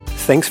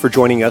Thanks for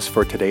joining us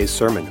for today's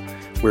sermon.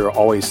 We're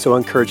always so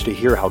encouraged to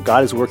hear how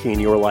God is working in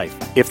your life.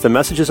 If the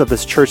messages of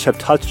this church have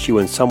touched you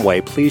in some way,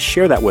 please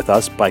share that with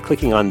us by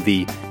clicking on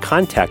the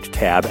Contact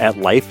tab at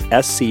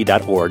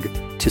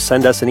lifesc.org to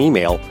send us an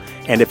email.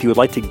 And if you would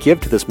like to give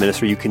to this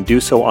ministry, you can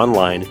do so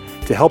online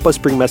to help us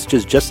bring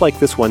messages just like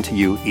this one to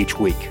you each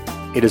week.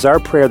 It is our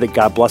prayer that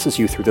God blesses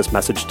you through this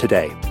message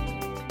today.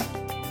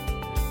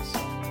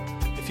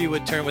 If you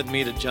would turn with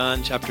me to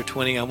John chapter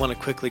 20, I want to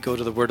quickly go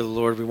to the word of the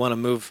Lord. We want to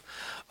move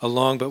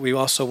along, but we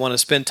also want to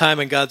spend time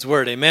in God's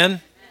word.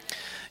 Amen?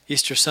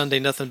 Easter Sunday,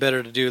 nothing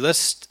better to do.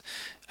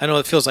 I know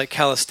it feels like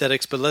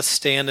calisthenics, but let's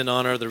stand in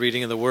honor of the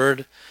reading of the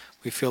word.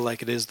 We feel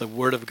like it is the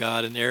word of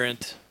God,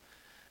 inerrant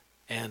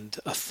and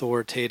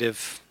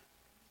authoritative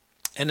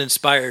and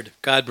inspired,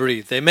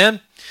 God-breathed. Amen?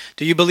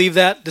 Do you believe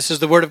that? This is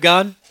the word of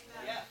God?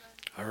 Yes.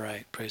 All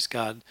right, praise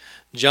God.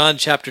 John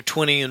chapter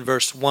 20 and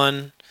verse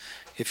 1.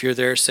 If you're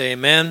there, say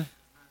amen.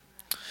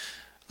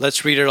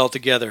 Let's read it all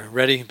together.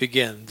 Ready?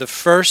 Begin. The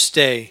first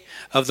day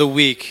of the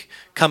week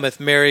cometh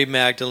Mary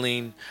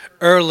Magdalene,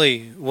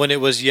 early when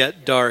it was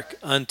yet dark,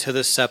 unto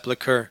the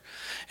sepulchre,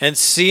 and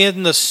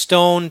seeing the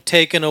stone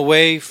taken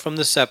away from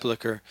the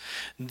sepulchre.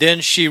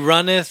 Then she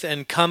runneth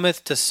and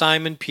cometh to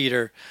Simon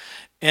Peter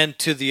and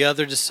to the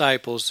other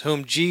disciples,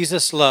 whom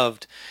Jesus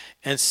loved,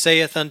 and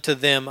saith unto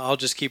them, I'll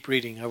just keep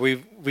reading. Are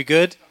we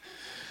good?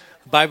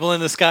 Bible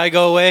in the sky,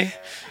 go away?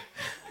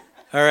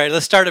 All right,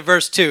 let's start at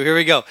verse 2. Here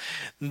we go.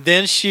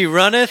 Then she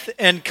runneth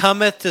and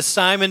cometh to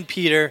Simon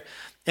Peter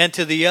and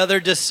to the other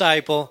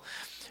disciple,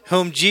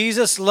 whom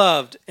Jesus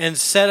loved, and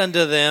said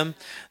unto them,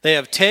 They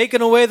have taken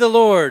away the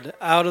Lord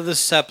out of the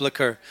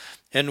sepulchre,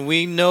 and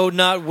we know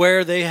not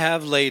where they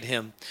have laid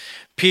him.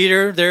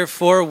 Peter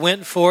therefore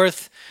went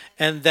forth,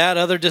 and that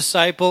other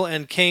disciple,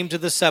 and came to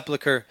the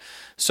sepulchre.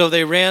 So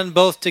they ran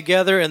both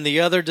together, and the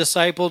other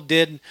disciple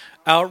did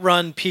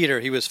outrun Peter.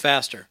 He was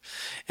faster,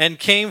 and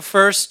came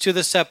first to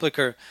the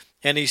sepulchre.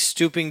 And he,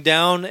 stooping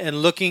down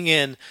and looking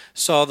in,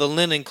 saw the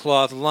linen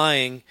cloth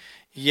lying,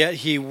 yet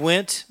he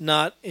went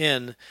not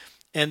in.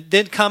 And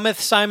then cometh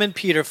Simon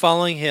Peter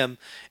following him,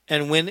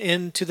 and went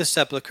into the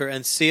sepulchre,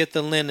 and seeth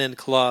the linen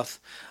cloth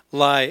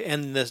lie,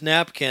 and the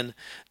napkin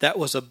that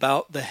was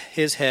about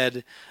his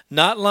head,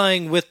 not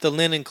lying with the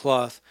linen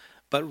cloth,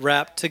 but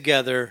wrapped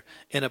together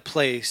in a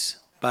place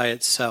by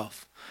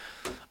itself.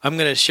 I'm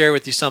going to share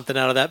with you something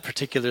out of that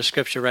particular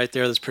scripture right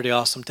there that's pretty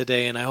awesome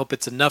today, and I hope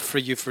it's enough for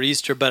you for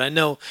Easter, but I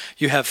know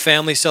you have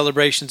family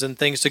celebrations and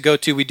things to go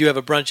to. We do have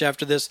a brunch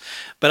after this,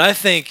 but I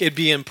think it'd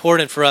be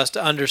important for us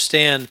to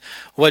understand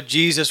what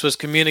Jesus was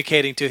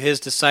communicating to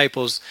his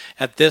disciples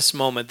at this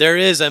moment. There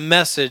is a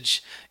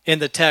message in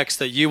the text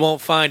that you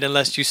won't find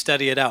unless you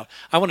study it out.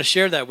 I want to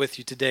share that with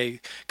you today.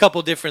 A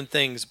couple different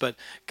things, but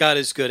God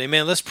is good.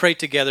 Amen. Let's pray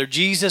together.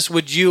 Jesus,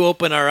 would you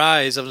open our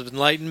eyes of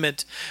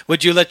enlightenment?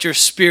 Would you let your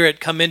spirit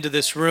come into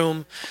this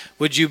room?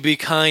 Would you be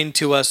kind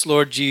to us,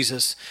 Lord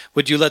Jesus?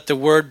 Would you let the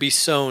word be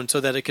sown so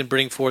that it can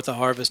bring forth a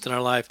harvest in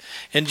our life?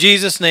 In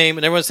Jesus' name,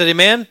 and everyone said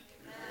amen?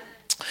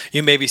 Amen.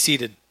 You may be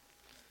seated.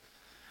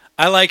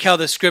 I like how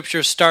the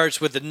scripture starts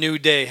with the new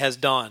day has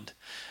dawned.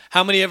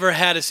 How many ever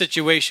had a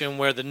situation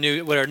where a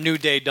new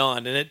day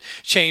dawned and it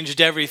changed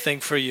everything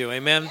for you?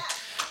 Amen?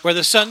 Where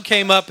the sun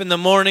came up in the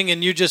morning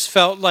and you just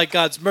felt like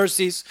God's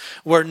mercies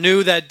were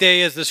new that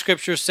day, as the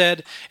scripture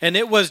said, and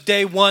it was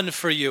day one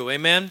for you.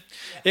 Amen?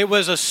 It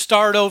was a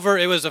start over.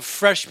 It was a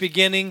fresh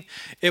beginning.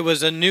 It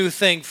was a new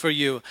thing for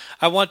you.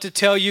 I want to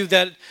tell you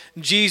that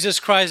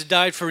Jesus Christ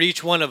died for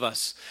each one of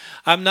us.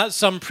 I'm not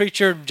some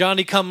preacher,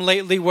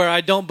 Johnny-come-lately, where I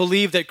don't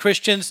believe that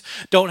Christians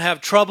don't have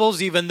troubles,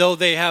 even though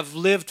they have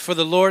lived for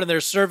the Lord and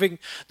they're serving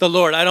the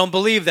Lord. I don't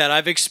believe that.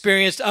 I've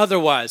experienced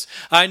otherwise.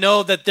 I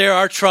know that there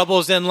are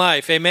troubles in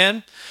life.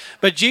 Amen?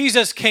 But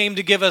Jesus came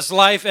to give us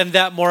life and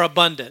that more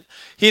abundant.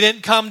 He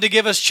didn't come to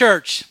give us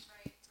church.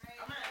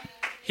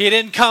 He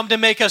didn't come to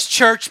make us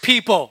church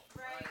people.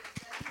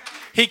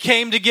 He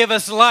came to give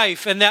us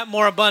life and that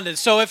more abundant.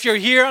 So if you're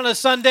here on a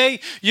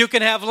Sunday, you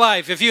can have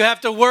life. If you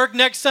have to work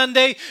next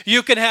Sunday,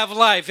 you can have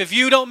life. If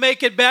you don't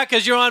make it back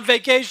because you're on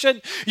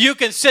vacation, you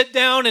can sit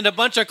down in a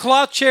bunch of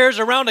cloth chairs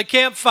around a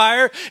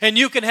campfire and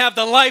you can have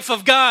the life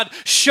of God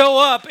show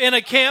up in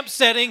a camp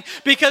setting,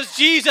 because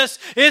Jesus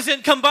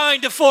isn't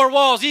confined to four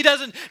walls. He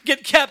doesn't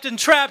get kept and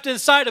trapped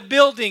inside a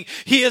building.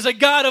 He is a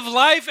God of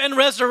life and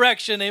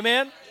resurrection.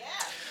 Amen?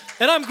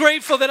 And I'm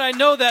grateful that I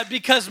know that,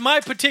 because my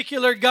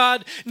particular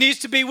God needs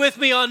to be with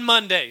me on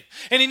Monday.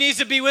 And he needs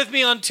to be with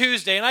me on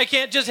Tuesday. And I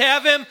can't just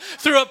have him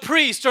through a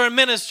priest or a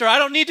minister. I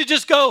don't need to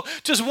just go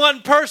just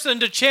one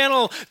person to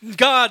channel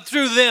God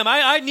through them.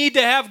 I need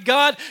to have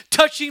God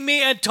touching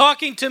me and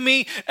talking to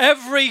me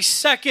every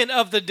second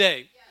of the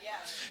day.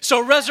 So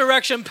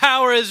resurrection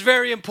power is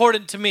very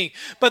important to me.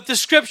 But the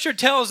scripture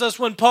tells us,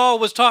 when Paul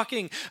was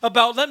talking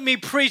about, let me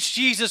preach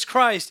Jesus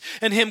Christ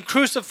and him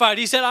crucified,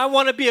 he said, I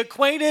want to be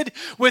acquainted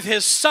with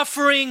his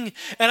suffering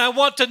and I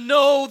want to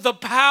know the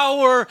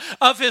power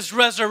of his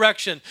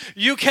resurrection.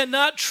 You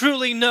cannot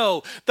truly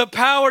know the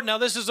power. Now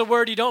this is a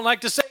word you don't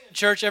like to say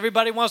church.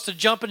 Everybody wants to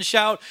jump and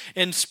shout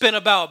and spin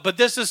about. But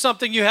this is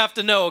something you have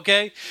to know,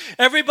 okay?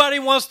 Everybody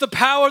wants the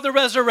power of the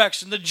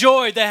resurrection, the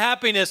joy, the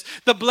happiness,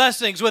 the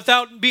blessings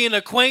without being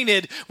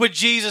acquainted with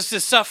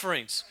Jesus'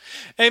 sufferings.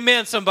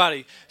 Amen,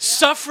 somebody.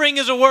 Suffering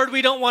is a word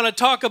we don't want to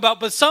talk about,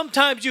 but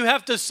sometimes you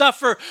have to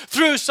suffer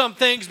through some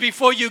things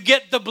before you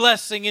get the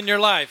blessing in your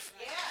life.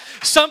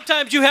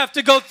 Sometimes you have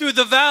to go through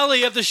the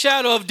valley of the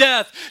shadow of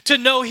death to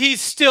know He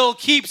still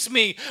keeps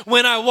me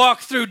when I walk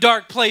through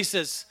dark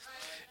places.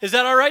 Is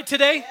that all right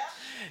today?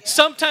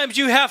 Sometimes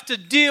you have to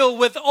deal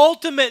with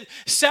ultimate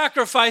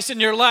sacrifice in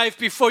your life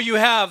before you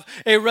have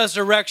a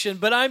resurrection.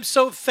 But I'm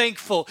so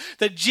thankful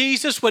that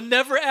Jesus would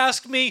never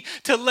ask me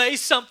to lay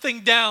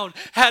something down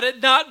had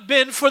it not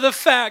been for the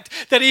fact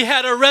that He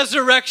had a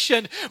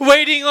resurrection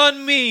waiting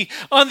on me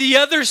on the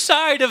other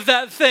side of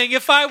that thing.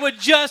 If I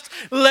would just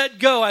let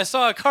go. I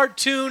saw a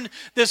cartoon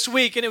this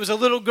week, and it was a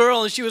little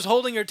girl, and she was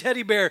holding her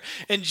teddy bear,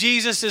 and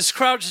Jesus is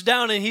crouched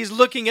down, and He's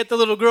looking at the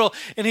little girl,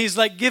 and He's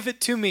like, "Give it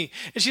to me."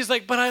 And she's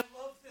like, "But I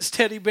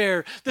teddy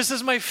bear. This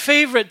is my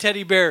favorite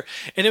teddy bear."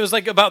 And it was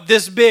like about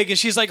this big, and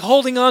she's like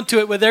holding on to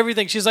it with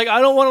everything. She's like,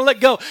 "I don't want to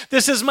let go.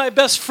 This is my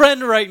best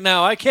friend right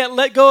now. I can't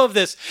let go of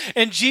this."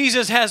 And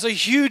Jesus has a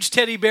huge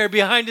teddy bear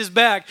behind His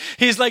back.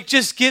 He's like,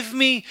 "Just give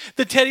me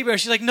the teddy bear."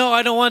 She's like, "No,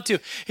 I don't want to."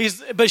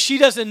 But she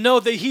doesn't know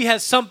that He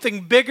has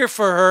something bigger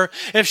for her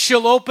if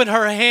she'll open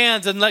her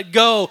hands and let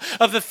go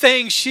of the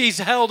things she's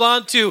held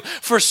on to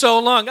for so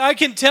long. I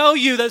can tell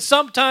you that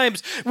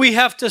sometimes we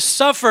have to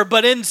suffer,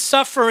 but in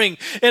suffering,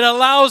 it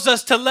allows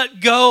us to let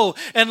go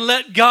and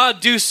let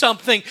God do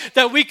something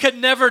that we could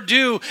never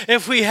do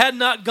if we had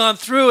not gone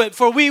through it.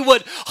 For we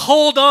would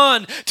hold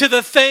on to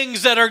the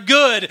things that are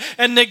good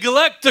and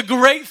neglect the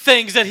great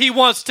things that He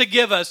wants to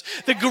give us.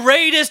 The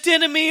greatest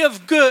enemy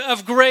of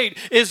great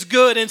is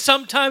good. And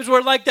sometimes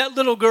we're like that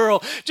little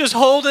girl, just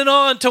holding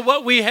on to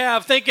what we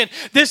have, thinking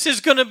this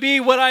is going to be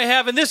what I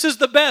have and this is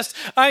the best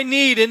I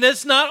need. And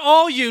it's not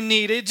all you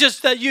need. It's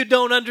just that you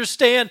don't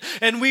understand,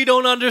 and we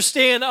don't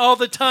understand all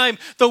the time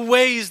the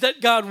ways that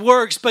God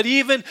works. But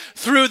even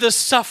through the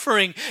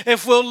suffering,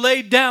 if we'll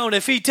lay down,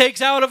 if He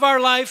takes out of our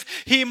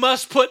life, He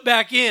must put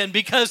back in,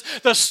 because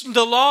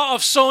the law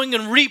of sowing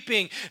and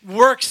reaping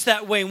works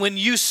that way. When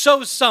you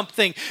sow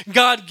something,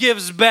 God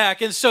gives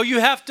back. And so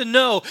you have to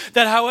know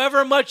that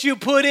however much you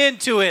put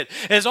into it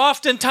is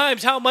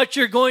oftentimes how much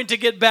you're going to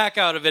get back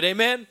out of it.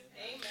 Amen?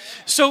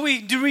 So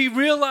we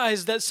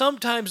realize that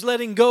sometimes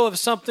letting go of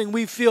something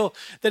we feel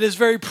that is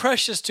very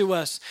precious to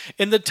us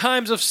in the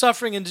times of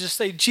suffering, and just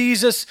say,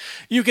 "Jesus,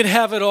 you can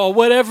have it all.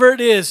 Whatever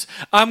it is,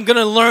 I'm going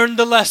to learn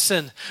the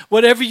lesson.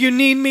 Whatever you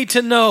need me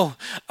to know,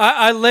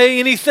 I lay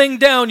anything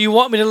down you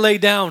want me to lay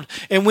down."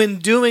 And when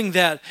doing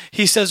that,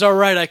 He says, "All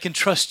right, I can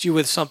trust you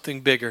with something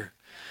bigger.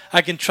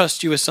 I can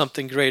trust you with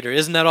something greater."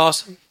 Isn't that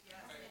awesome?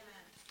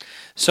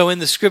 So in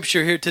the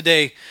scripture here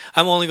today,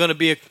 I'm only going to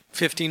be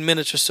 15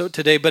 minutes or so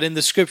today, but in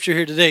the scripture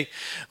here today,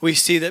 we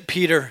see that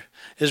Peter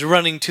is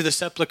running to the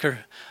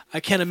sepulcher. I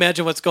can't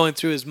imagine what's going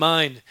through his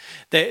mind.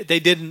 They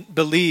didn't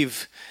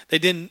believe. They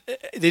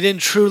didn't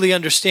truly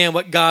understand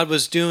what God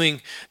was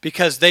doing,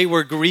 because they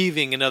were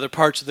grieving in other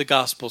parts of the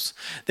Gospels.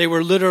 They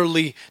were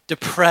literally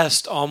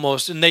depressed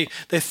almost, and they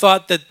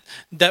thought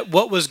that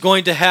what was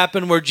going to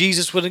happen, where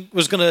Jesus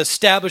was going to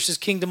establish His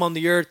kingdom on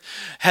the earth,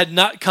 had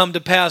not come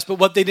to pass. But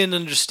what they didn't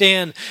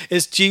understand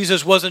is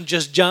Jesus wasn't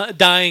just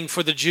dying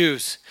for the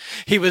Jews.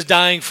 He was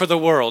dying for the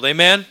world.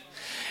 Amen?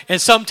 And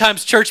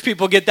sometimes church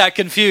people get that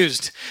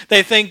confused.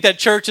 They think that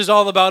church is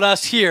all about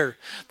us here,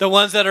 the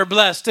ones that are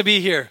blessed to be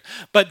here.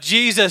 But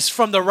Jesus,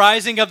 from the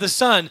rising of the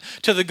sun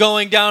to the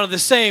going down of the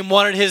same,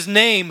 wanted His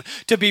name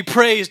to be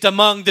praised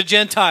among the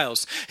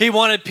Gentiles. He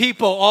wanted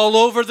people all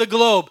over the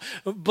globe,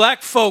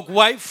 black folk,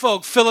 white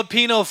folk,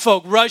 Filipino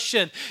folk,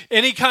 Russian,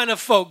 any kind of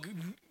folk,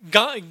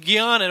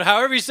 Guyana,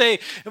 however you say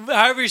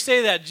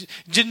that,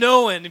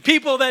 Genoan,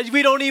 people that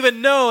we don't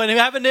even know and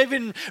haven't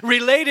even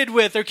related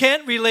with or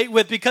can't relate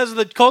with because of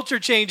the culture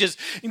changes.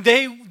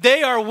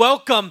 They are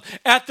welcome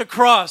at the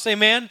cross,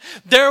 amen?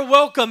 They're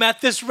welcome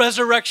at this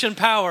resurrection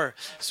power.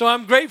 So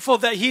I'm grateful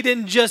that He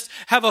didn't just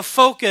have a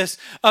focus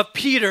of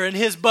Peter and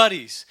his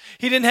buddies.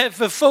 He didn't have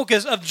the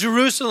focus of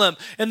Jerusalem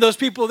and those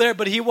people there,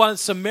 but He wanted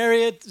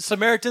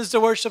Samaritans to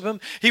worship Him.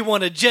 He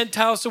wanted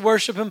Gentiles to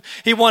worship Him.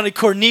 He wanted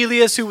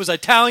Cornelius, who was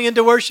Italian,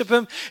 to worship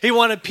Him. He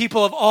wanted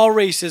people of all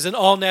races and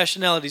all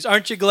nationalities.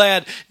 Aren't you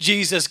glad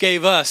Jesus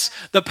gave us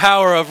the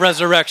power of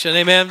resurrection?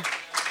 Amen?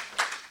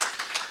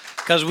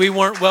 Because we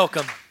weren't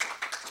welcome.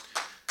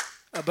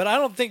 But I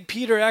don't think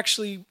Peter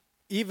actually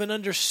even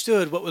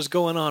understood what was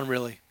going on,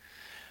 really,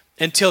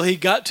 until he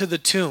got to the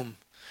tomb.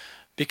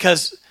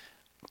 Because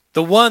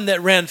the one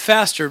that ran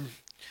faster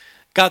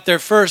got there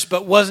first,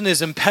 but wasn't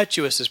as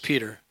impetuous as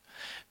Peter.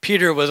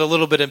 Peter was a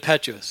little bit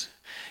impetuous.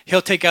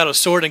 He'll take out a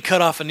sword and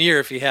cut off an ear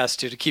if he has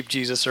to keep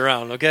Jesus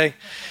around, okay?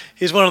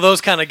 He's one of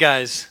those kind of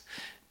guys.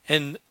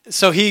 And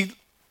so he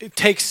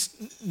takes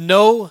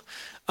no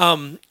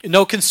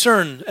no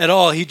concern at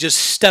all. He just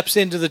steps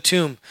into the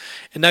tomb.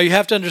 And now you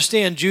have to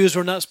understand, Jews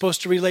were not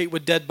supposed to relate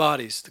with dead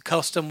bodies. The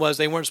custom was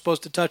they weren't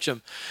supposed to touch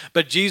them.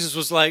 But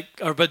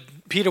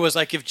Peter was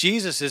like, if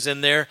Jesus is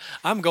in there,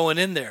 I'm going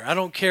in there. I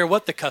don't care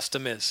what the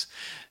custom is.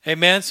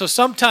 Amen. So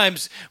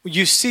sometimes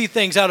you see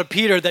things out of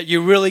Peter that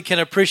you really can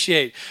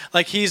appreciate.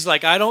 Like he's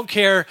like, I don't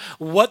care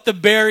what the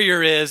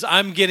barrier is,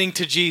 I'm getting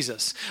to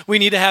Jesus. We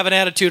need to have an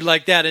attitude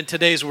like that in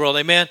today's world.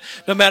 Amen.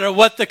 No matter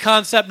what the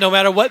concept, no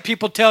matter what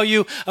people tell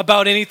you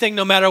about anything,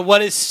 no matter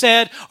what is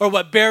said or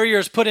what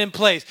barriers put in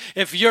place,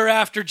 if you're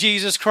after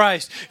Jesus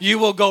Christ, you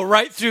will go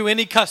right through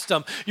any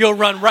custom. You'll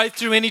run right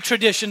through any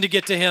tradition to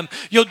get to him.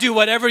 You'll do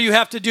whatever you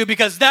have to do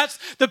because that's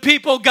the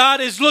people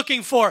God is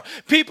looking for.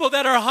 People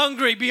that are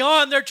hungry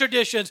beyond their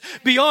traditions,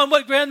 beyond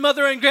what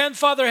grandmother and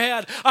grandfather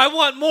had. I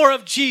want more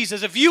of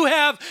Jesus. If you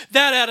have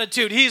that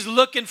attitude, he's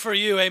looking for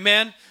you.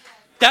 Amen.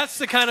 That's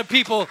the kind of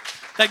people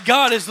that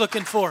God is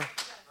looking for.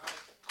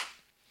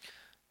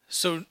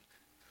 So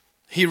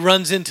he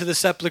runs into the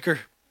sepulcher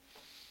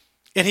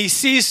and he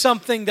sees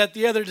something that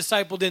the other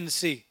disciple didn't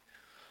see.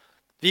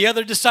 The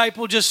other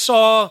disciple just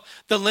saw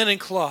the linen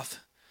cloth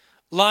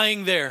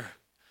lying there.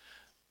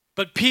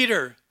 But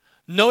Peter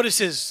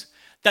notices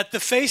that the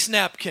face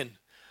napkin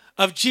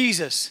of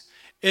Jesus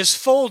is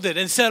folded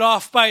and set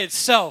off by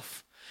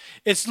itself.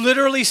 It's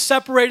literally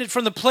separated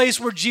from the place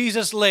where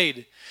Jesus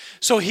laid.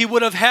 So he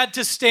would have had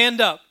to stand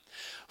up,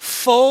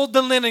 fold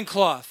the linen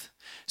cloth.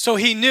 So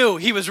he knew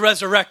he was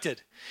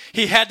resurrected.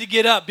 He had to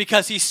get up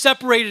because he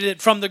separated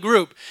it from the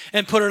group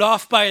and put it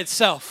off by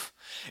itself.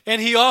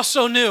 And he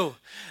also knew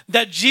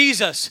that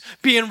Jesus,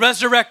 being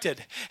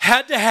resurrected,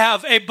 had to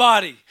have a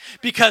body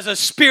because a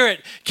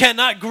spirit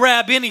cannot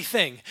grab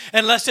anything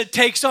unless it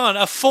takes on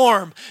a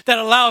form that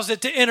allows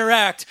it to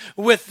interact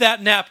with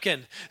that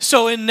napkin.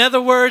 So in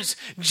other words,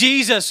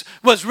 Jesus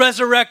was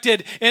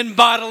resurrected in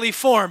bodily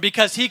form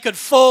because he could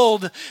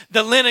fold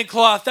the linen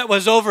cloth that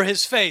was over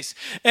his face.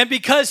 And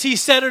because he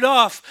set it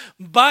off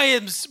by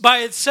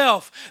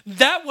itself,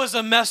 that was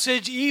a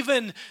message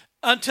even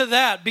unto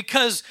that,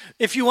 because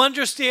if you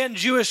understand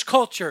Jewish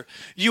culture,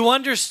 you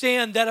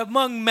understand that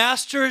among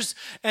masters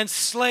and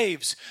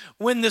slaves,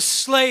 when the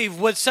slave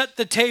would set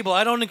the table,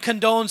 I don't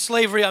condone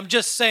slavery, I'm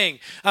just saying,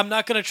 I'm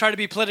not going to try to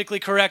be politically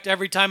correct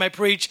every time I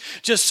preach,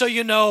 just so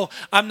you know,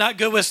 I'm not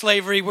good with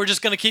slavery, we're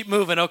just going to keep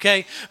moving,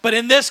 okay? But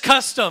in this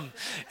custom,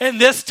 in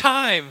this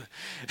time,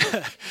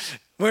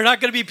 we're not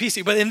going to be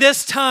PC, but in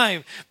this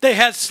time, they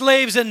had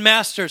slaves and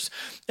masters.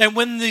 And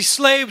when the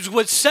slaves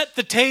would set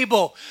the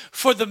table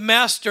for the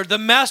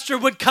master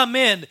would come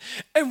in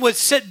and would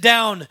sit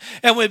down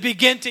and would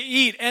begin to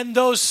eat. And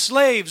those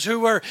slaves who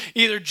were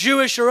either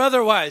Jewish or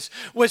otherwise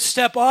would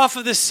step off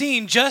of the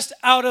scene just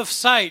out of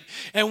sight.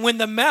 And when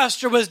the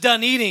master was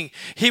done eating,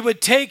 he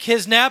would take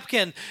his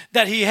napkin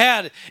that he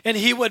had and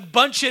he would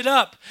bunch it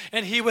up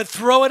and he would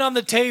throw it on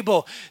the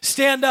table,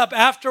 stand up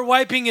after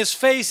wiping his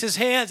face, his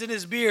hands, and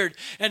his beard,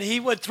 and he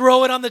would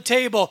throw it on the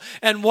table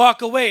and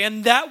walk away.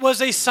 And that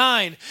was a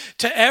sign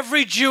to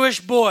every Jewish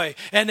boy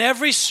and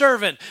every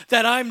servant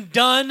that I'm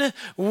done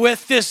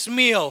with this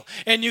meal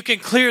and you can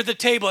clear the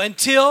table.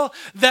 Until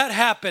that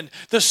happened,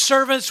 the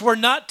servants were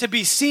not to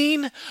be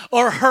seen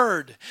or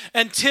heard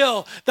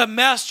until the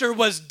master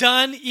was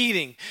done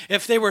eating.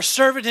 If they were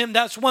serving him,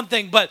 that's one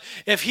thing, but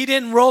if he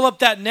didn't roll up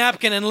that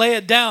napkin and lay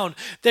it down,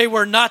 they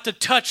were not to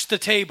touch the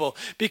table,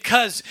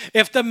 because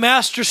if the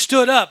master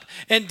stood up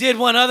and did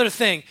one other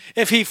thing,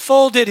 if he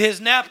folded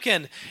his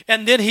napkin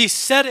and then he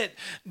set it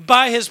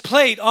by his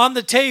plate on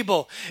the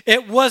table,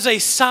 it was a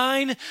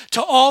sign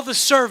to all the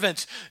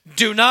servants,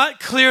 do not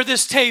clear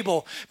this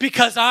table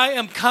because I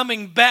am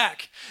coming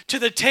back to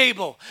the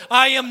table.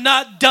 I am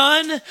not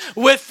done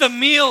with the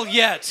meal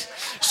yet.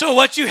 So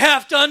what you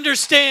have to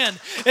understand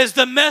is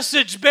the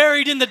message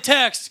buried in the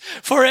text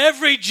for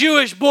every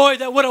Jewish boy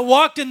that would have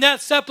walked in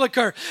that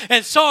sepulcher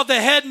and saw the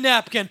head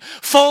napkin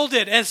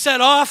folded and set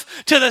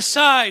off to the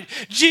side.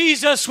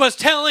 Jesus was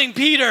telling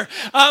Peter,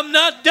 I'm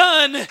not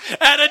done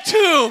at a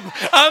tomb.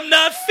 I'm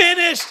not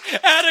finished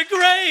at a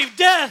grave.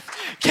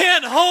 Death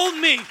can't hold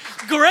me.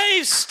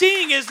 Grave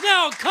sting is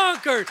now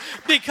conquered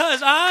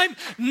because I'm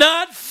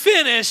not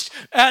finished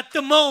at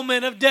the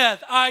moment of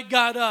death. I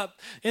got up.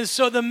 And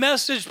so the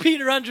message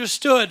Peter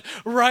understood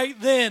right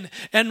then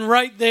and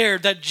right there,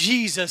 that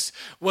Jesus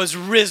was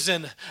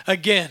risen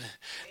again,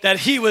 that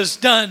he was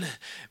done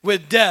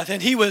with death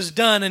and he was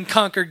done and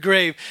conquered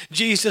grave.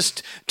 Jesus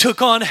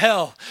took on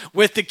hell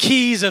with the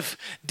keys of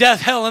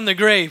death, hell, and the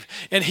grave,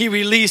 and he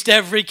released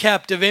every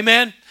captive.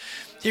 Amen?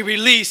 He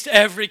released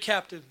every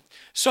captive.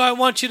 So I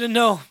want you to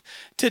know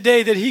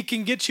today that he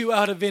can get you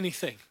out of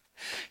anything.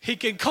 He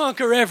can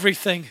conquer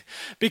everything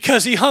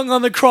because he hung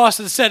on the cross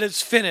and said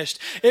it's finished.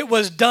 It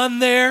was done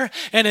there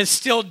and it's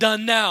still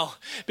done now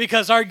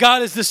because our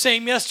God is the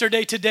same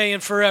yesterday, today,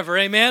 and forever.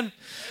 Amen?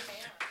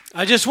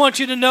 I just want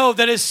you to know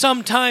that it's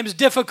sometimes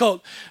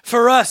difficult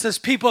for us as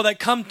people that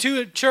come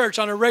to church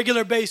on a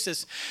regular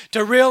basis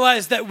to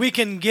realize that we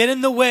can get in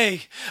the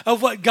way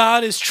of what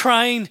God is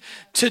trying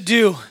to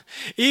do.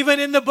 Even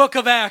in the book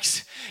of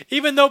Acts,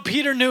 even though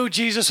Peter knew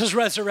Jesus was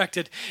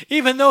resurrected,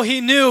 even though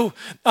he knew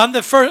on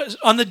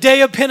the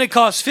day of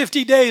Pentecost,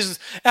 50 days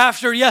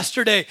after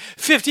yesterday,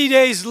 50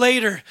 days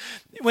later,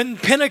 when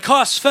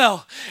Pentecost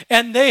fell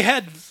and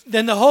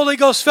then the Holy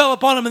Ghost fell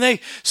upon them and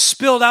they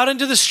spilled out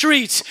into the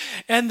streets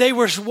and they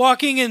were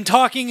walking and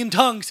talking in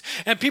tongues.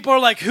 And people are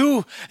like,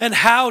 who and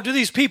how do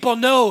these people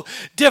know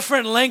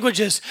different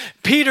languages?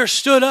 Peter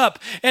stood up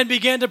and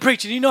began to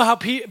preach. And you know how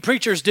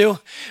preachers do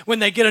when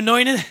they get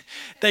anointed?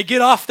 They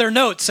get off their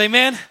notes,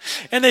 amen?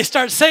 And they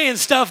start saying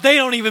stuff they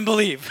don't even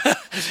believe.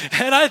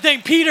 And I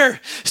think Peter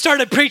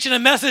started preaching a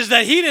message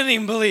that he didn't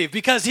even believe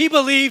because he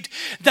believed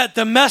that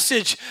the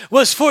message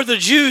was for the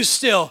Jews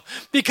still.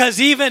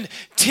 Because even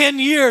 10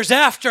 years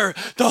after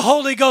the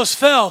Holy Ghost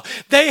fell,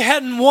 they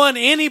hadn't won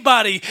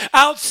anybody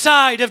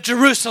outside of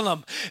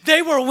Jerusalem.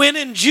 They were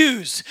winning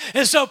Jews.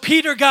 And so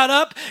Peter got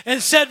up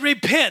and said,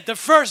 repent, the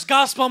first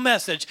gospel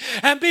message,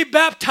 and be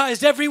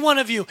baptized, every one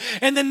of you,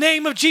 in the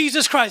name of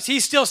Jesus Christ.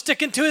 He's still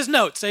sticking to his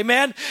notes,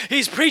 amen?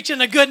 He's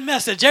preaching a good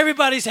message.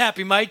 Everybody's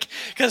happy, Mike,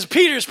 because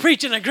Peter's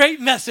preaching a great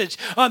message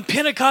on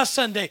Pentecost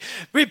Sunday.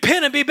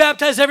 Repent and be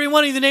baptized, every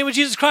one of you, in the name of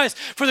Jesus Christ,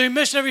 for the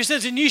remission of your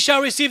sins, and ye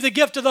shall receive the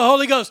gift of the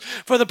Holy Ghost.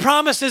 For the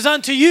promise is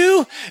unto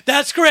you.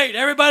 That's great.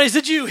 Everybody's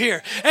a Jew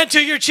here. And to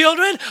your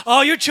children,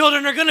 all your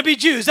children are going to be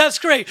Jews. That's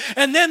great.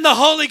 And then the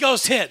Holy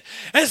Ghost hit.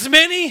 As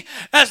many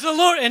as the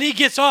Lord, and he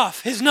gets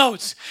off his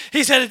notes.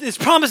 He said, his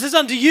promise is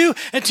unto you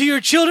and to your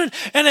children,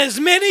 and as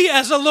many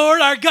as the Lord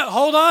our God.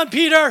 Hold on,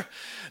 Peter.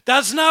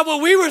 That's not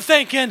what we were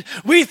thinking.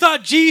 We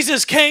thought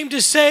Jesus came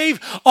to save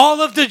all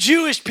of the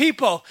Jewish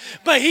people.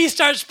 But he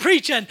starts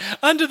preaching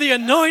under the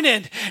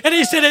anointing. And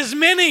he said, as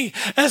many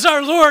as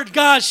our Lord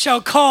God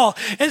shall call.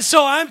 And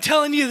so I'm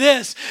telling you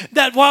this,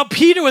 that while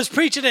Peter was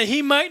preaching it,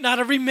 he might not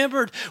have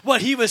remembered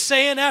what he was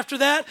saying after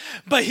that.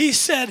 But he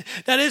said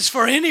that it's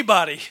for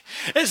anybody.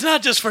 It's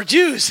not just for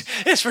Jews.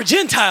 It's for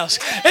Gentiles.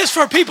 It's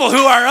for people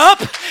who are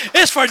up.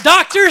 It's for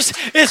doctors.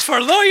 It's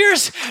for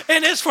lawyers.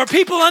 And it's for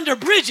people under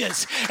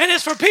bridges. And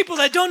it's for people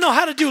that don't know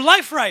how to do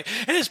life right.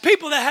 And it's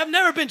people that have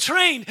never been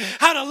trained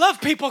how to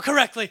love people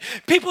correctly.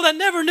 People that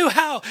never knew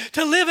how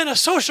to live in a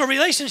social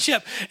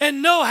relationship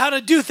and know how to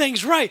do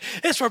things right.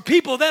 It's for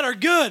people that are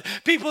good,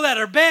 people that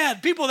are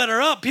bad, people that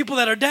are up, people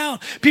that are down,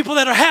 people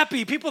that are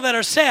happy, people that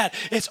are sad.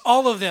 It's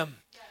all of them.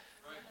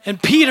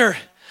 And Peter,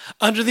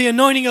 under the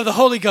anointing of the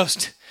Holy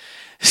Ghost,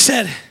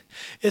 said,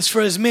 it's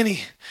for as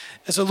many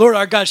as the Lord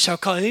our God shall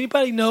call.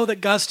 Anybody know that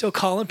God's still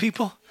calling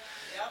people?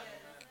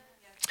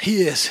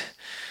 He is.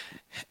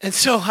 And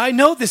so I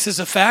know this is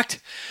a fact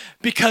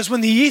because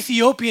when the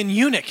Ethiopian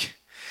eunuch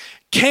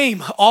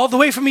came all the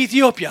way from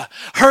Ethiopia,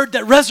 heard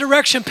that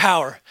resurrection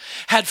power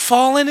had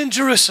fallen in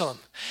Jerusalem,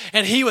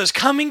 and he was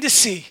coming to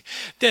see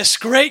this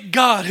great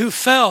God who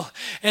fell,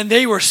 and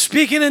they were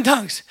speaking in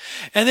tongues,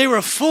 and they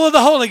were full of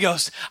the Holy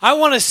Ghost. I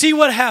want to see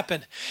what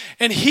happened.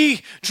 And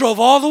he drove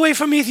all the way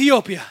from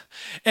Ethiopia.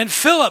 And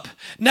Philip,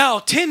 now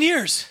 10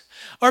 years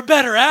or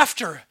better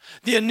after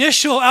the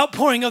initial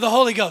outpouring of the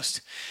Holy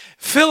Ghost,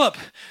 Philip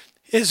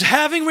is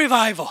having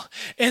revival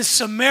in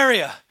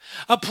Samaria,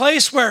 a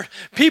place where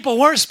people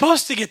weren't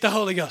supposed to get the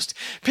Holy Ghost.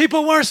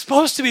 People weren't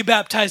supposed to be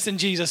baptized in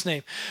Jesus'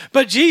 name.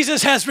 But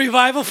Jesus has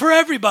revival for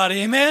everybody,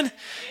 amen?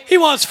 He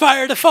wants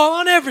fire to fall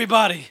on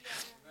everybody.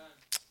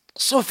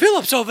 So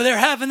Philip's over there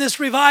having this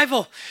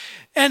revival.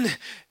 And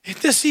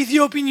this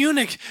Ethiopian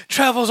eunuch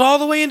travels all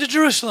the way into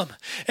Jerusalem.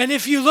 And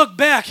if you look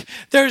back,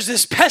 there's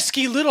this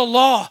pesky little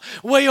law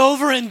way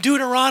over in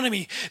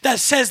Deuteronomy that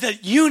says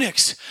that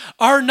eunuchs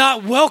are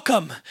not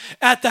welcome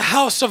at the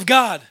house of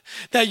God.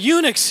 That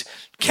eunuchs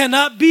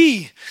cannot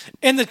be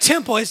in the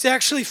temple. It's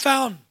actually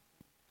found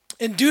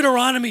in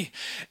Deuteronomy.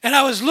 And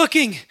I was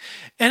looking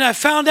and I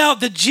found out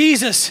that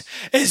Jesus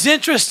is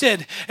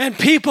interested in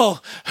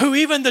people who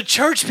even the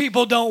church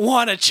people don't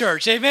want at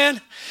church.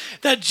 Amen?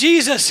 That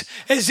Jesus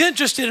is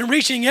interested in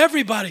reaching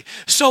everybody.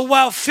 So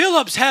while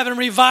Philip's having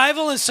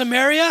revival in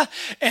Samaria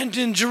and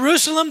in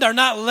Jerusalem, they're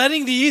not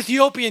letting the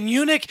Ethiopian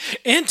eunuch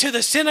into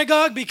the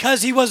synagogue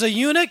because he was a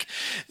eunuch.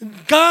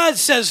 God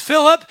says,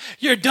 Philip,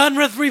 you're done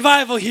with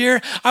revival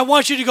here. I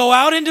want you to go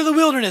out into the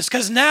wilderness,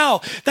 because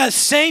now that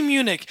same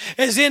eunuch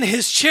is in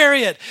his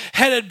chariot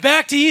headed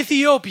back to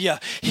Ethiopia.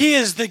 He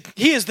is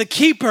the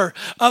keeper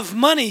of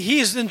money. He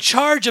is in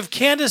charge of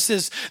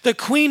Candace, the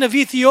queen of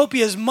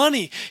Ethiopia's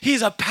money.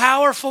 He's a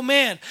powerful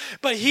man,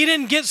 but he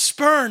didn't get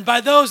spurned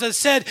by those that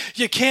said,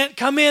 you can't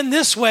come in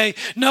this way.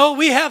 No,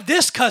 we have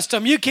this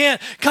custom. You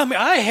can't come.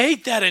 I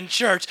hate that in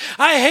church.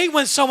 I hate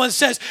when someone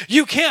says,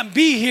 you can't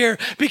be here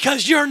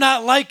because you're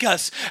not like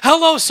us.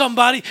 Hello,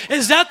 somebody.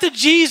 Is that the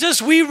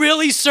Jesus we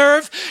really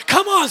serve?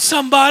 Come on,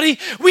 somebody.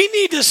 We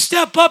need to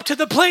step up to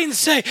the plate and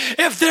say,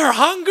 if they're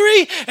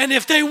hungry and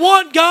if they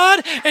want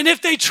God and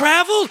if they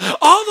traveled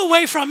all the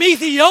way from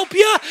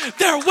Ethiopia,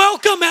 they're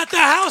welcome at the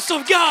house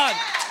of God.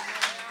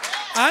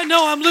 I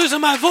know I'm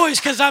losing my voice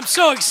because I'm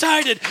so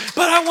excited,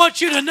 but I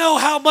want you to know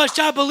how much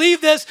I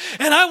believe this,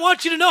 and I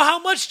want you to know how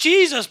much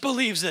Jesus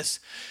believes this.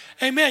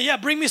 Amen. Yeah,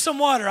 bring me some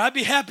water. I'd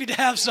be happy to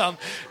have some.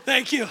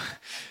 Thank you.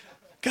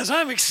 Because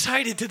I'm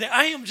excited today.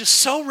 I am just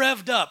so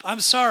revved up. I'm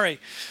sorry.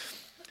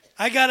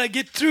 I got to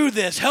get through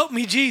this. Help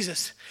me,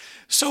 Jesus.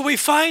 So we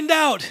find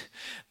out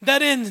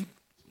that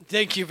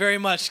thank you very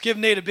much. Give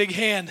Nate a big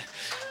hand.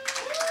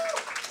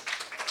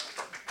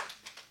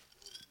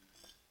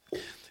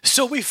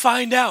 So we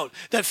find out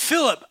that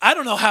Philip, I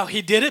don't know how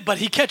he did it, but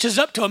he catches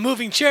up to a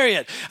moving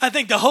chariot. I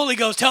think the Holy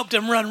Ghost helped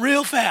him run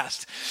real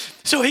fast.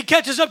 So he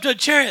catches up to a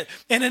chariot,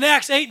 and in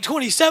Acts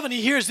 8:27,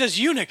 he hears this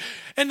eunuch.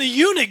 And the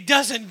eunuch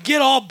doesn't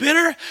get all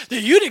bitter. The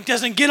eunuch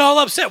doesn't get all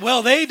upset.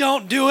 Well, they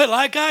don't do it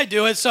like I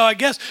do it, so I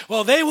guess,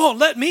 well, they won't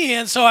let me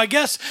in, so I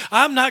guess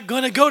I'm not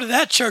going to go to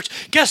that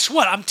church. Guess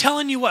what? I'm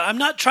telling you what. I'm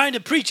not trying to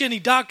preach any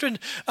doctrine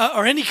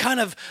or any kind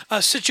of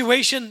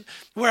situation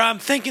where I'm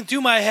thinking through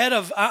my head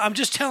of, I'm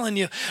just telling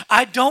you,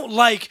 I don't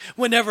like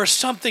whenever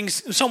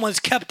someone's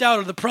kept out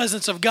of the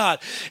presence of God.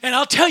 And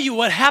I'll tell you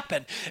what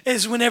happened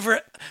is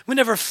whenever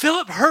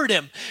Philip heard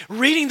him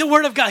reading the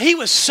Word of God, he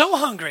was so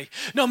hungry.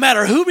 No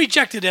matter who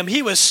rejected him,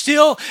 he was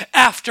still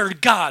after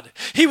God.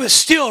 He was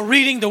still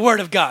reading the Word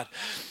of God.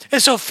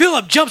 And so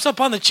Philip jumps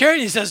up on the chariot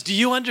and he says, do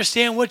you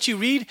understand what you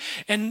read?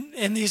 And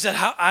he said,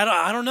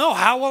 I don't know.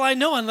 How will I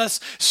know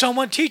unless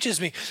someone teaches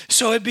me?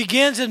 So it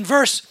begins in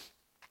verse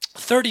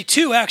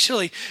 32,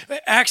 actually,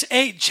 Acts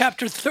 8,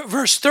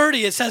 verse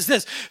 30, it says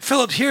this.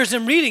 Philip hears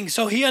him reading,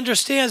 so he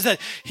understands that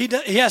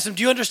he asks him,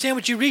 do you understand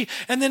what you read?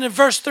 And then in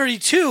verse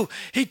 32,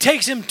 he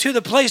takes him to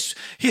the place,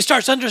 he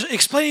starts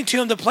explaining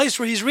to him the place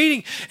where he's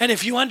reading. And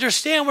if you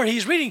understand where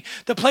he's reading,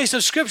 the place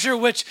of Scripture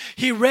which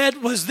he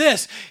read was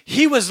this.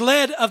 He was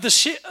led as a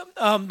sheep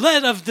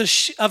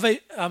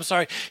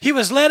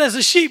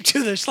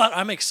to the slaughter.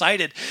 I'm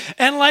excited.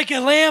 And like a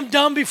lamb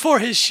dumb before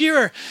his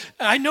shearer.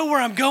 I know where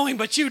I'm going,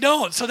 but you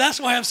don't. So that's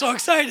why I'm so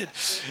excited.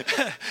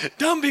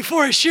 Dumb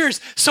before his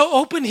shears, so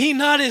opened he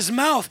not his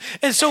mouth.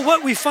 And so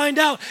what we find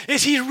out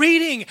is he's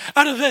reading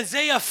out of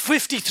Isaiah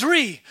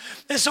 53.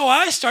 And so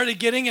I started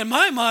getting in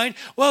my mind,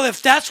 well, if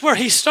that's where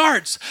he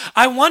starts,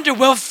 I wonder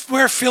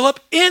where Philip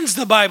ends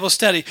the Bible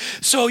study.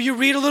 So you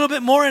read a little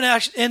bit more in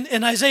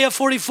Isaiah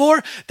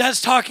 44, that's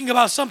talking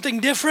about something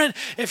different.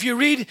 If you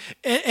read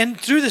and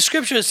through the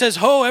Scripture, it says,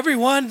 ho,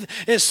 everyone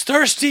is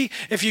thirsty.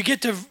 If you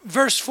get to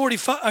verse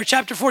 45 or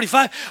chapter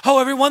 45, ho,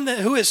 everyone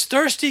who is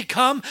thirsty,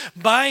 come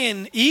buy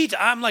and eat.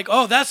 I'm like,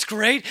 oh, that's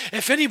great.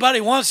 If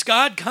anybody wants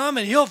God, come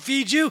and he'll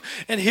feed you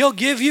and he'll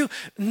give you.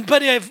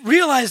 But I've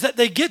realized that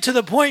they get to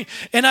the point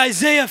in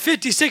Isaiah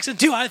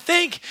 56:2. I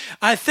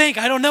think,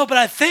 I don't know, but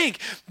I think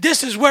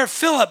this is where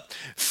Philip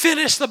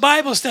finished the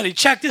Bible study.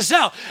 Check this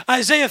out.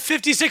 Isaiah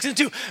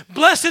 56:2.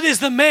 Blessed is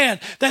the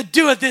man that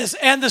doeth this,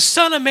 and the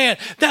Son of Man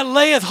that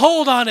layeth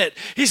hold on it.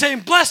 He's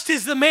saying, blessed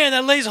is the man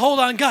that lays hold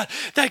on God,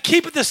 that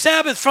keepeth the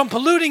Sabbath from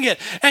polluting it,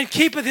 and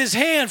keepeth his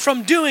hand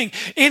from doing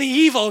any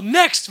evil.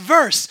 Next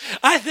verse.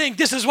 I think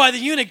this is why the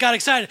eunuch got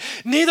excited.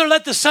 Neither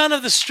let the son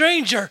of the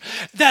stranger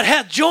that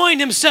hath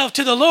joined himself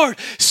to the Lord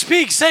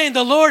speak, saying,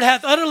 the Lord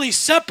hath utterly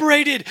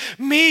separated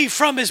me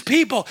from his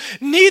people.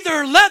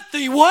 Neither let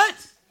the what?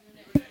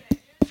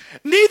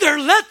 Neither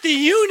let the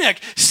eunuch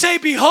say,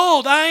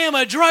 behold, I am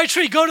a dry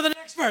tree. Go to the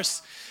next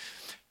verse.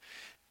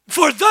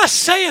 For thus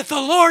saith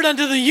the Lord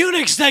unto the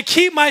eunuchs that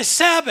keep my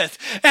Sabbath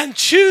and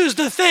choose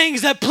the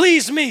things that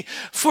please me.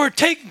 Go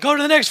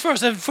to the next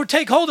verse. And for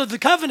take hold of the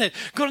covenant.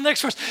 Go to the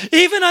next verse.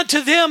 Even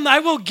unto them I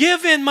will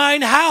give in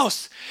mine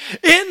house.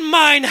 In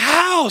mine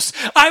house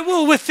I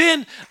will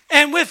within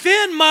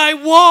my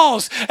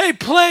walls a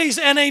place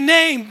and a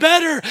name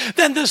better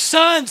than the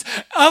sons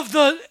of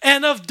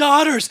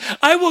daughters.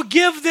 I will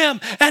give them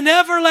an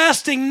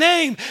everlasting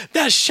name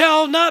that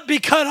shall not be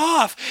cut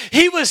off.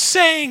 He was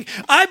saying,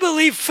 I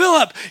believe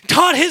Philip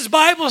taught his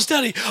Bible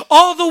study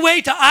all the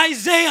way to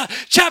Isaiah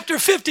chapter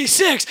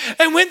 56.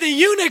 And when the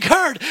eunuch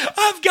heard,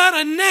 I've got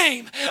a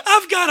name,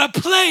 I've got a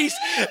place.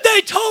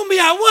 They told me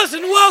I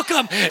wasn't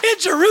welcome in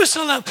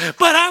Jerusalem,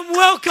 but I'm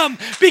welcome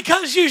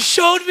because you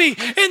showed me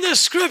in the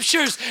Scriptures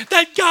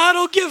that God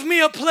will give me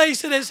a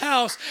place in his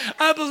house.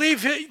 I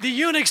believe the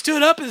eunuch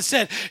stood up and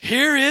said,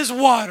 here is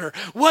water.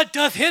 What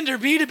doth hinder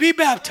me to be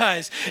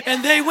baptized?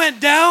 And they went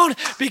down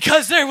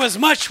because there was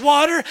much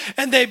water,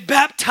 and they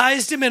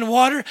baptized him in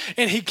water,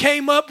 and he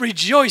came up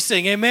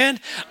rejoicing. Amen.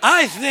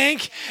 I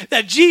think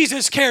that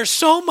Jesus cares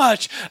so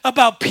much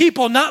about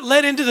people not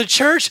let into the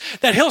church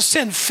that he'll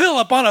send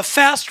Philip on a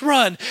fast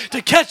run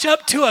to catch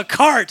up to a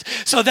cart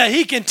so that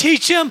he can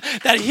teach him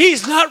that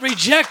he's not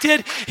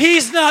rejected.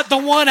 He's not the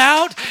one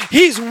out.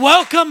 He's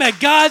welcome at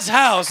God's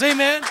house.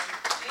 Amen.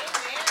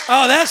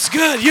 Oh, that's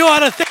good. You ought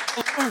to thank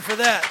the Lord for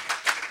that.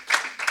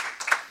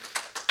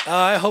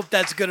 I hope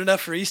that's good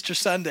enough for Easter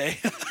Sunday.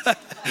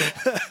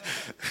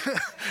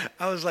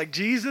 I was like,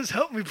 Jesus,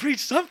 help me preach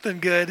something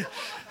good.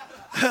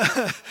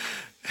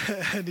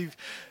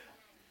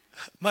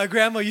 My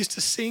grandma used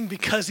to sing,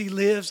 because he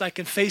lives, I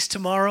can face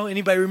tomorrow.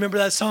 Anybody remember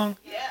that song?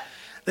 Yeah.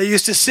 They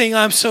used to sing,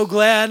 I'm so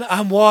glad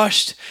I'm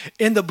washed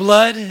in the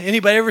blood.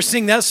 Anybody ever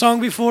sing that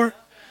song before?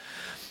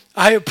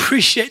 I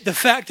appreciate the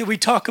fact that we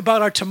talk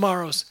about our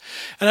tomorrows.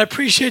 And I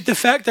appreciate the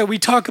fact that we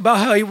talk about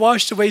how he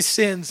washed away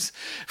sins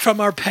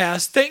from our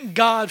past. Thank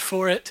God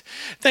for it.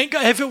 Thank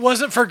God. If it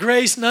wasn't for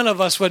grace, none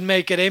of us would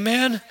make it.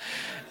 Amen?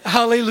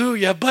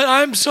 Hallelujah. But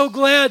I'm so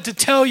glad to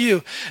tell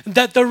you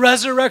that the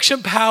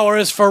resurrection power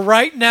is for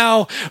right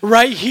now,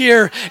 right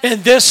here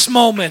in this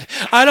moment.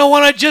 I don't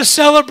want to just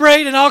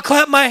celebrate and I'll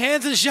clap my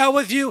hands and shout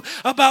with you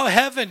about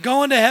heaven,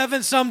 going to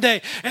heaven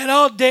someday. And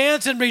I'll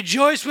dance and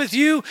rejoice with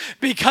you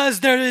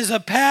because there is a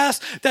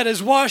past that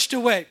is washed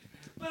away.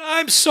 But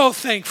I'm so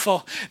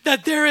thankful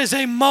that there is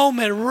a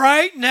moment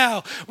right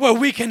now where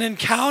we can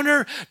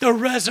encounter the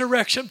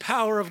resurrection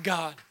power of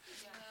God.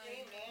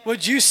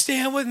 Would you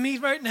stand with me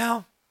right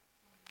now?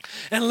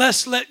 And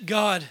let's let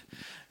God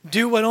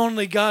do what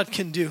only God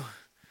can do.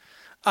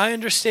 I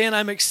understand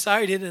I'm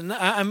excited, and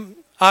I'm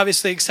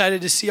obviously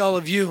excited to see all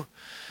of you.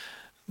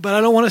 But I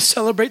don't want to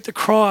celebrate the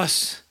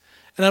cross,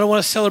 and I don't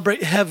want to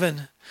celebrate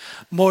heaven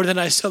more than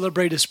I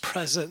celebrate his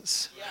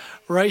presence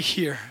right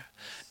here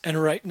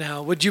and right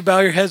now. Would you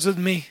bow your heads with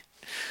me?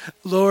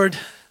 Lord,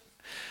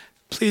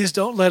 please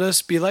don't let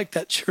us be like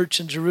that church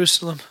in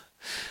Jerusalem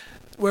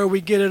where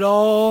we get it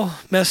all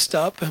messed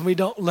up and we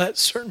don't let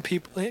certain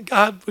people in.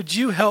 God, would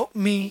you help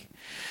me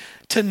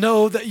to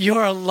know that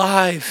you're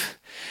alive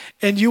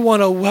and you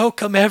want to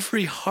welcome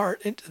every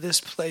heart into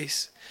this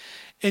place.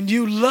 And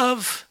you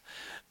love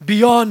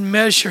beyond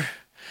measure.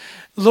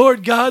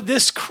 Lord God,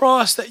 this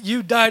cross that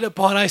you died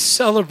upon, I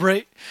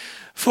celebrate.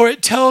 For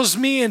it tells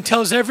me and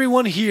tells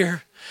everyone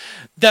here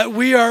that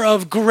we are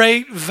of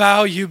great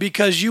value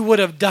because you would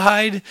have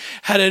died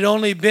had it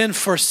only been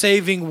for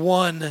saving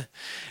one.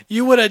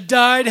 You would have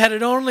died had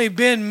it only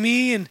been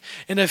me and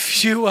a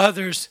few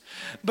others.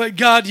 But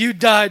God, you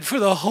died for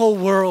the whole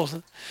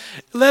world.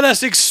 Let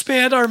us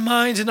expand our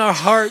minds and our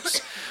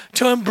hearts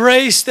to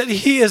embrace that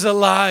he is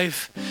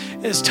alive.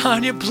 As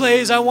Tanya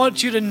plays, I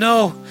want you to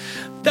know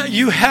that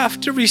you have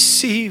to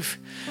receive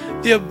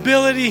the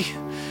ability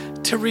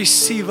to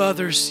receive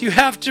others. You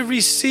have to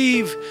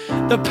receive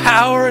the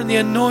power and the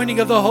anointing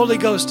of the Holy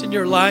Ghost in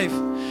your life.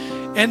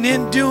 And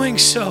in doing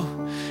so,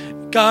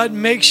 God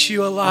makes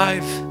you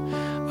alive.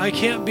 I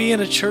can't be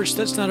in a church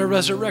that's not a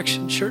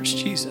resurrection church,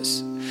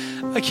 Jesus.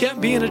 I can't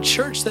be in a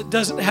church that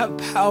doesn't have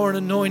power and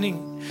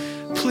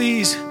anointing.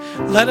 Please,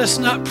 let us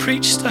not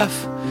preach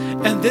stuff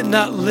and then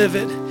not live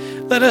it.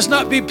 Let us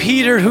not be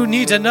Peter who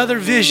needs another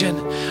vision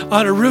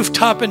on a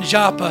rooftop in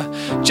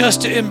Joppa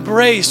just to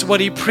embrace what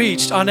he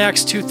preached on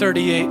Acts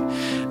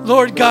 2:38.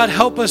 Lord God,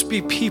 help us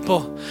be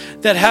people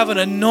that have an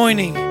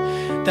anointing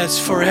that's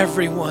for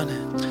everyone.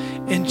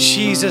 In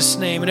Jesus'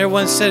 name. And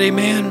everyone said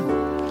amen.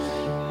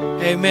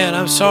 Amen.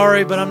 I'm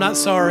sorry, but I'm not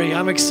sorry.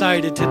 I'm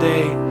excited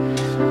today.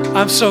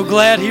 I'm so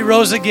glad he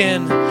rose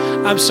again.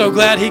 I'm so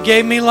glad he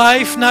gave me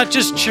life, not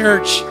just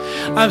church.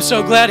 I'm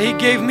so glad he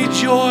gave me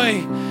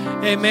joy.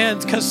 Amen.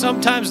 Because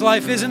sometimes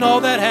life isn't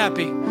all that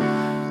happy.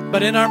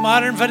 But in our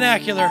modern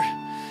vernacular,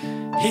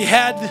 he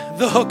had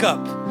the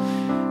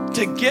hookup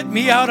to get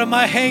me out of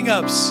my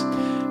hang-ups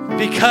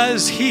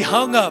because he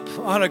hung up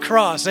on a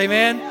cross.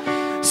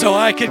 Amen. So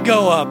I could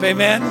go up.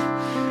 Amen.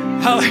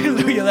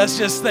 Hallelujah. Let's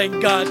just thank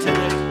God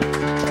today.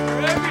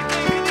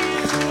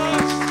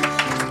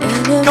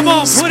 Come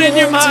on, put in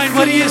your mind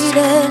what he is.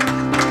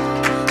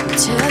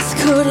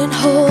 Death couldn't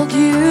hold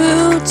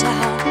you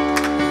down.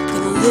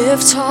 Gonna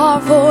lift our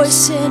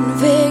voice in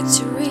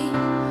victory.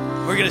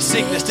 We're gonna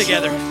sing this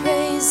together.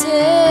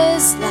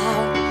 Praises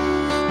loud.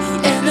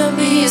 The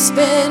enemy has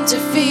been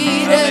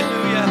defeated.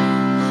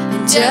 Hallelujah.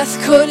 And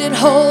death couldn't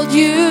hold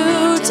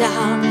you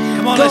down.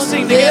 Come on, let's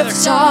sing together.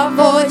 Lift our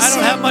voice. I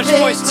don't have much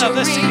voice left.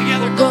 Let's sing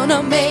together. We're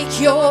gonna make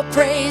your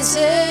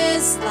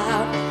praises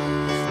loud.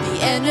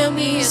 The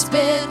enemy has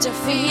been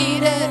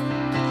defeated,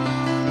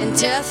 and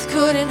death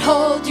couldn't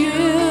hold you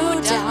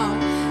down.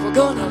 We're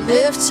gonna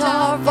lift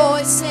our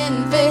voice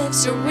in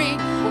victory.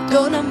 We're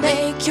gonna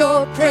make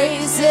your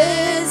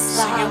praises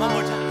loud. Sing it one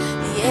more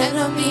time. The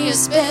enemy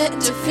has been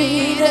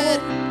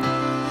defeated,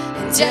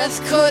 and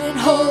death couldn't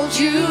hold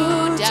you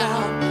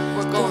down.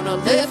 We're gonna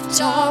lift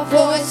our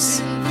voice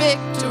in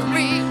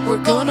victory.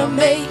 We're gonna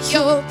make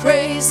your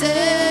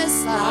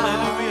praises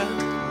loud.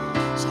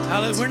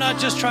 Hallelujah. We're not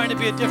just trying to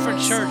be a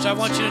different church. I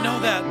want you to know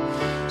that.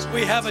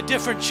 We have a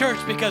different church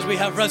because we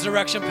have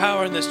resurrection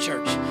power in this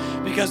church.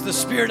 Because the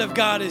Spirit of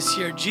God is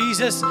here.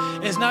 Jesus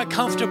is not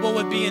comfortable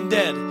with being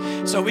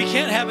dead. So we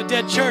can't have a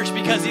dead church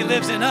because he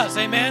lives in us.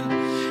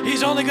 Amen?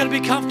 He's only going to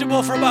be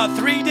comfortable for about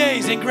 3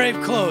 days in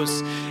grave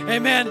clothes.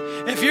 Amen?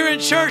 If you're in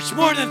church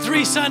more than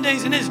 3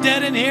 Sundays and it's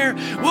dead in here,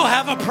 we'll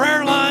have a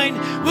prayer line.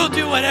 We'll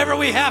do whatever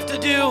we have to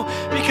do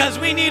because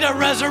we need a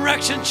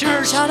resurrection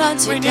church.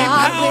 We need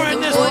power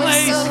in this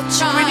place.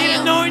 We need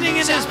anointing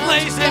in this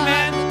place.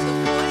 Amen?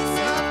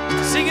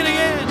 Sing it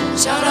again.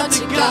 Shout out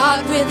to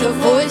God with a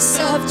voice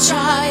of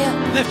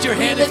triumph. Lift your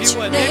hand if you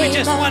would. Maybe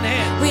just one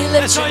hand.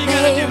 That's all you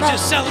got to do.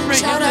 Just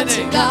celebrate him today. Shout out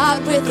to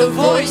God with a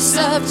voice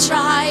of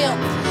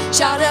triumph.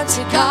 Shout out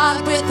to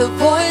God with the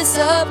voice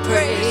of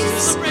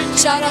praise.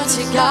 Shout out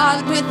to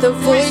God with the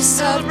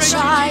voice of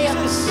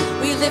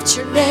triumph. We lift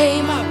your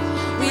name up.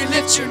 We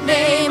lift your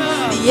name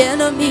up. The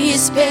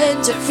enemy's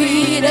been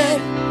defeated,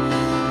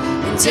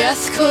 and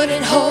death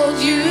couldn't hold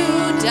you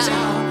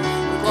down.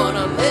 We're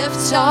gonna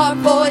lift our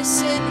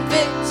voice in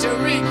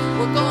victory.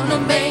 We're gonna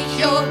make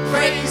your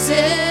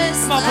praises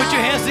Come on, loud. put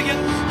your hands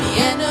together. The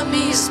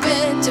enemy's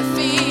been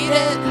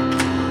defeated,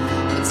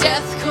 and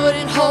death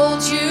couldn't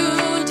hold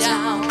you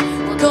down.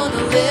 We're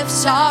gonna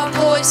lift our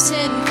voice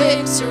in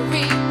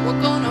victory.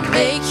 We're gonna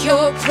make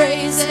your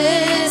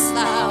praises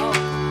loud.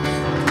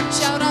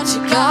 Shout out to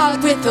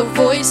God with the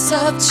voice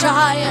of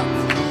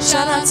triumph.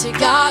 Shout out to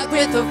God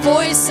with a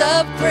voice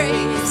of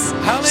praise.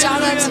 Hallelujah.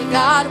 Shout out to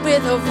God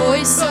with a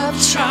voice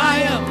of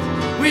triumph.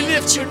 We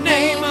lift your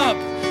name up.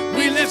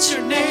 We lift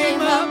your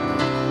name up.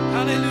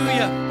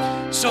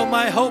 Hallelujah. So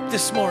my hope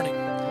this morning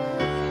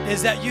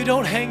is that you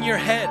don't hang your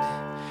head,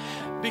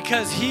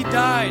 because he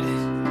died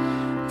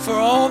for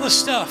all the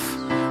stuff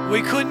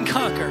we couldn't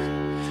conquer.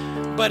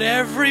 But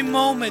every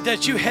moment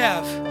that you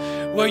have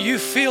where you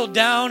feel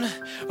down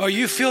or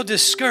you feel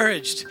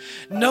discouraged,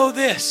 know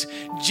this: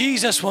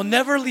 Jesus will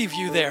never leave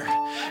you there,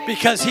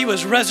 because he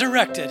was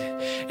resurrected,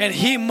 and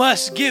he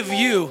must give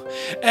you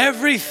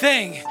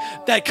everything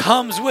that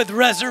comes with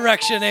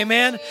resurrection.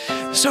 Amen.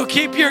 So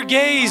keep your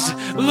gaze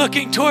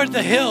looking toward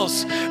the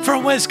hills,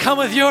 from whence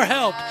cometh your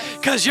help,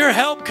 because your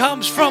help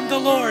comes from the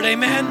Lord.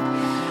 Amen.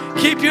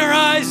 Keep your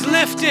eyes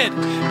lifted,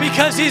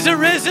 because he's a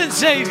risen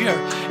Savior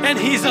and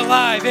he's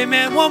alive.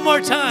 Amen. One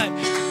more time.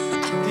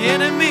 The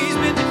enemy's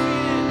been defeated.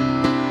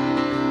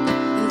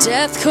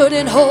 Death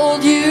couldn't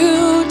hold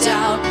you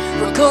down.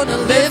 We're gonna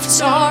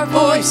lift our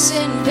voice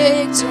in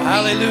victory.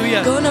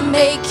 Hallelujah. Gonna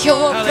make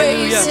your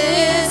Hallelujah.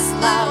 praises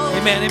loud.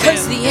 Amen, amen.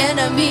 Cause the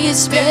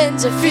enemy's been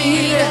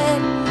defeated,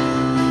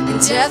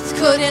 and death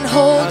couldn't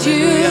hold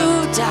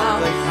Hallelujah. you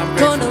down. I'm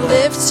grateful. Gonna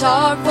lift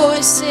our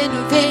voice in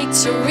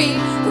victory.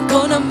 We're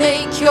gonna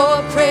make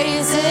your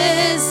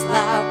praises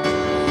loud.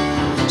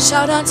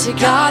 Shout unto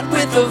God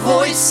with a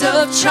voice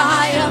of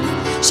triumph.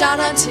 Shout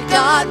unto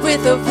God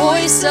with a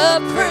voice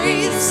of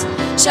praise.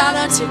 Shout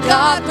unto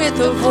God with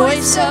a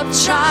voice of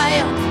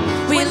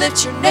triumph. We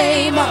lift your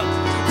name up.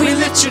 We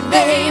lift your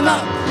name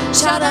up.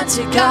 Shout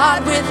unto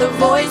God with a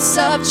voice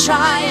of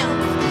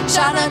triumph.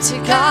 Shout unto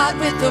God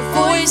with a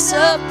voice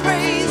of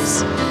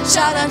praise.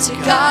 Shout unto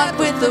God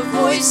with a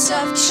voice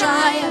of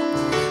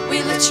triumph.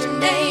 We lift your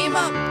name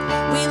up.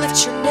 We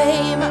lift your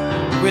name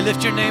up. We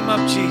lift your name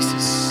up,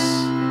 Jesus.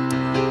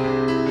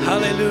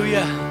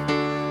 Hallelujah.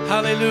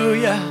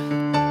 Hallelujah.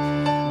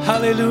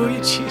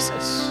 Hallelujah,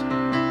 Jesus.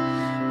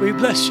 We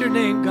bless your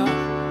name, God.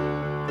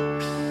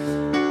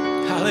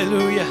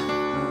 Hallelujah.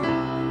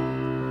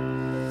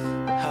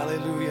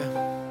 Hallelujah.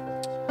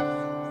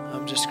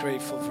 I'm just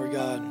grateful for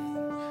God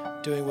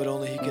doing what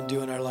only he can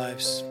do in our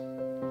lives.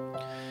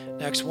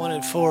 In Acts 1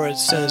 and 4, it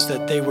says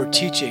that they were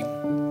teaching.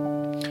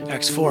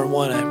 Acts 4 and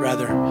 1,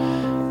 rather.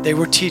 They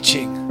were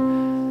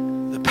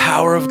teaching the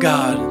power of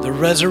God, the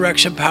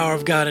resurrection power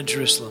of God in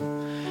Jerusalem.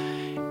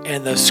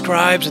 And the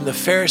scribes and the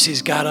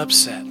Pharisees got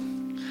upset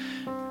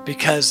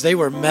because they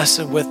were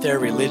messing with their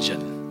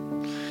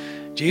religion.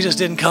 Jesus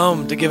didn't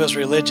come to give us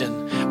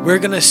religion. We're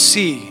going to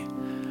see,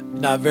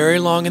 not very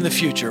long in the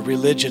future,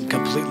 religion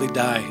completely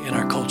die in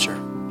our culture.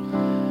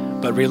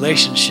 But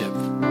relationship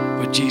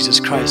with Jesus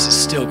Christ is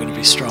still going to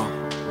be strong.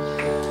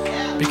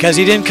 Because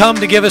he didn't come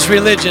to give us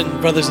religion,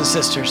 brothers and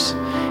sisters.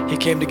 He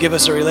came to give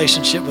us a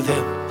relationship with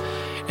him.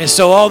 And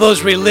so all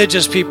those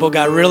religious people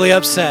got really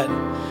upset.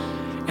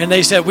 And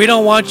they said, we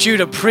don't want you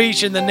to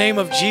preach in the name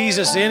of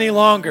Jesus any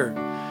longer.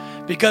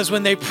 Because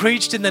when they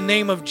preached in the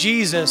name of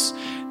Jesus,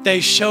 they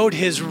showed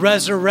his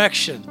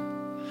resurrection.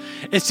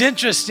 It's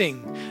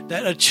interesting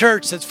that a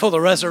church that's full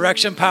of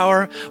resurrection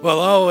power will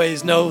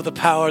always know the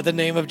power of the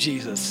name of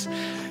Jesus.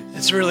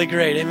 It's really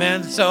great,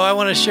 amen? So I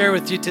want to share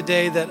with you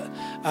today that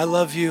I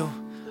love you.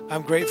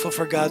 I'm grateful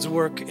for God's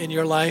work in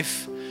your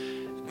life.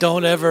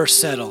 Don't ever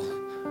settle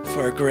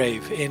for a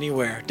grave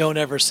anywhere. Don't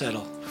ever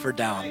settle for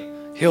down.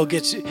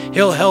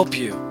 He'll help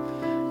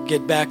you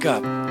get back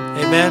up.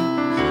 Amen.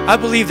 I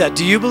believe that.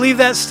 Do you believe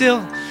that still?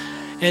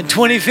 In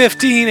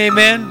 2015,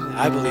 amen.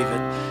 I believe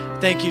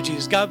it. Thank you,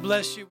 Jesus. God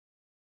bless you.